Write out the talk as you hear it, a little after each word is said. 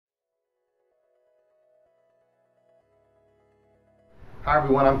Hi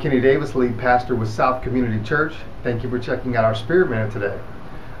everyone, I'm Kenny Davis, lead pastor with South Community Church. Thank you for checking out our Spirit Minute today.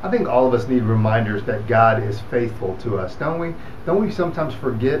 I think all of us need reminders that God is faithful to us, don't we? Don't we sometimes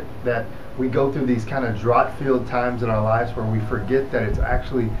forget that we go through these kind of drought-filled times in our lives where we forget that it's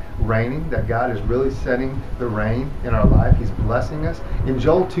actually raining, that God is really sending the rain in our life. He's blessing us. In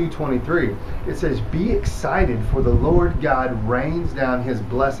Joel 2:23, it says, "Be excited, for the Lord God rains down his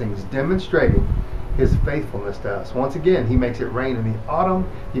blessings, demonstrating his faithfulness to us." Once again, he makes it rain in the autumn,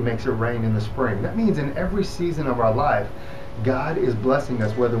 he makes it rain in the spring. That means in every season of our life, God is blessing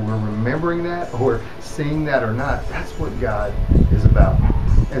us, whether we're remembering that or seeing that or not. That's what God is about.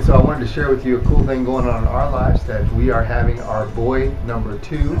 And so I wanted to share with you a cool thing going on in our lives, that we are having our boy number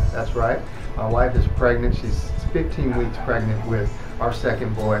 2. That's right. My wife is pregnant. She's 15 weeks pregnant with our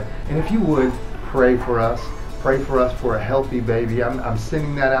second boy. And if you would, pray for us. Pray for us for a healthy baby. I'm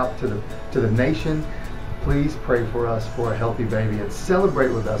sending that out to the nation. Please pray for us for a healthy baby and celebrate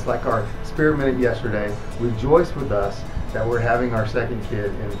with us like our Spirit Minute yesterday. Rejoice with us that we're having our second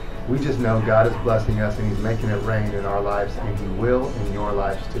kid, and we just know God is blessing us and he's making it rain in our lives, and he will in your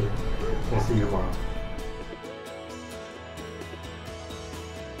lives too. We'll see you tomorrow.